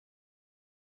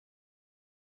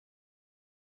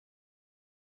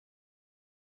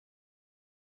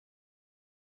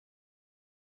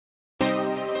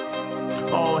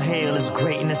hell is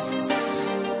greatness.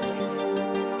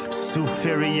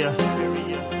 Souferior,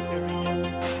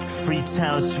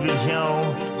 Freetown,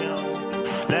 Souferior.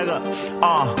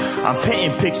 I'm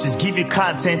painting pictures, give you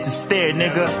content to stare,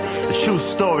 nigga. The true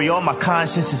story, all my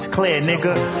conscience is clear,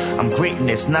 nigga. I'm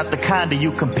greatness, not the kind that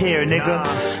you compare,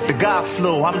 nigga. The God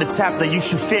flow, I'm the type that you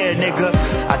should fear, nigga.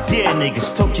 I dare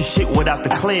niggas, talk your shit without the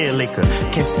clear liquor.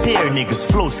 Can spare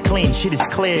niggas, flow's clean, shit is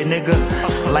clear, nigga.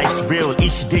 Life's real,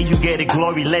 each day you get a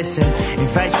glory lesson.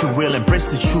 Invite your will,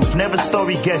 embrace the truth, never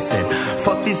story guessing.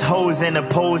 Fuck these hoes and the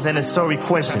pose and the sorry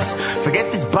questions.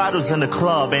 Forget these bottles in the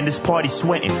club and this party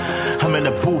sweating. I'm in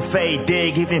a buffet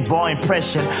day, giving bar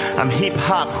impression. I'm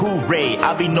hip-hop, hooray,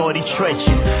 I be naughty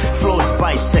treaching. Flow is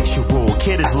bisexual,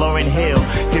 kid is Lauryn Hill.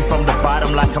 Get from the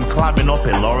bottom like I'm climbing up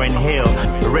at Lauryn Hill.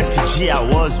 A refugee I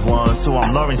was one, so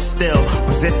I'm Lauryn still.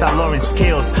 Possess that Lauryn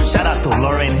skills, shout out to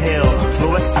Lauryn Hill.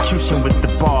 Flow execution with the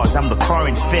bars, I'm the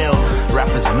current feel.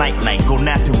 Rappers night-night, go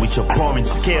napping with your boring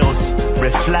skills.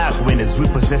 Red flag winners, we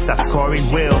possess that scoring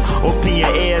will. Open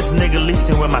your ears, nigga,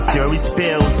 listen when my theory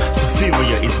spills.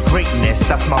 Superior is greatness,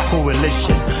 that's my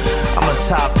coalition. I'm on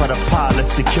top of the pile,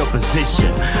 let's secure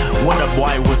position. Wonder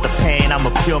boy with the pain, I'm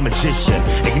a pure magician.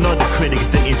 Ignore the critics,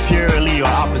 the inferiorly or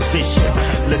opposition.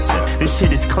 Listen, this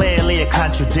shit is clearly a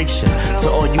contradiction. To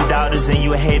all you doubters and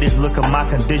you haters, look at my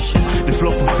condition. The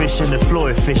flow proficient, the flow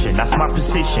efficient, that's my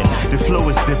precision. The flow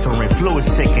is different, flow is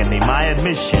sickening, my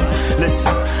admission.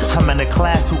 Listen, I'm in a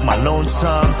class with my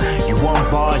lonesome. You want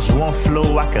bars, you want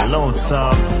flow, I can loan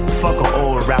some. Fuck an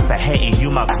old rapper hating, you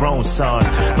my grown son.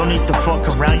 No need to fuck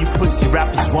around, you pussy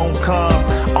rappers won't come.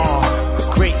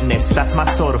 Greatness, that's my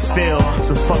sort of feel.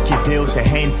 So fuck your deals and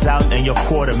hands out and your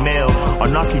quarter mil.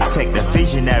 An architect, a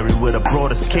visionary with a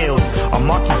broader skills. A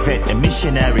market vet, a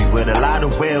missionary with a lot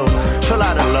of will. Show a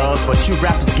lot of love, but you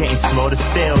rappers getting slaughtered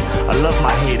still. I love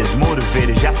my haters,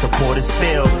 motivators, y'all supporters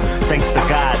still. Thanks to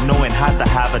God, knowing how to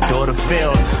have a daughter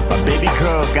feel. My baby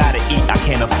girl gotta eat, I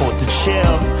can't afford to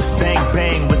chill. Bang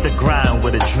bang with the grind,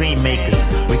 with the dream makers.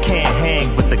 We can't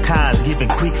hang with the cons, giving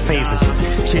quick favors.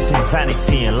 Chasing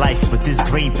vanity in life with this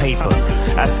green paper.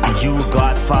 Asking you,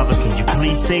 Godfather, can you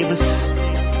please save us?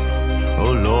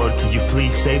 Oh Lord, can you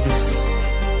please save us?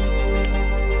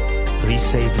 Please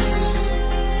save us.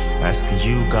 Asking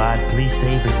you, God, please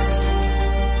save us.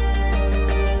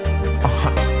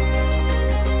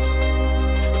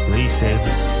 Please save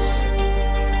us.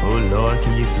 Oh Lord,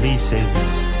 can you please save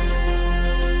us?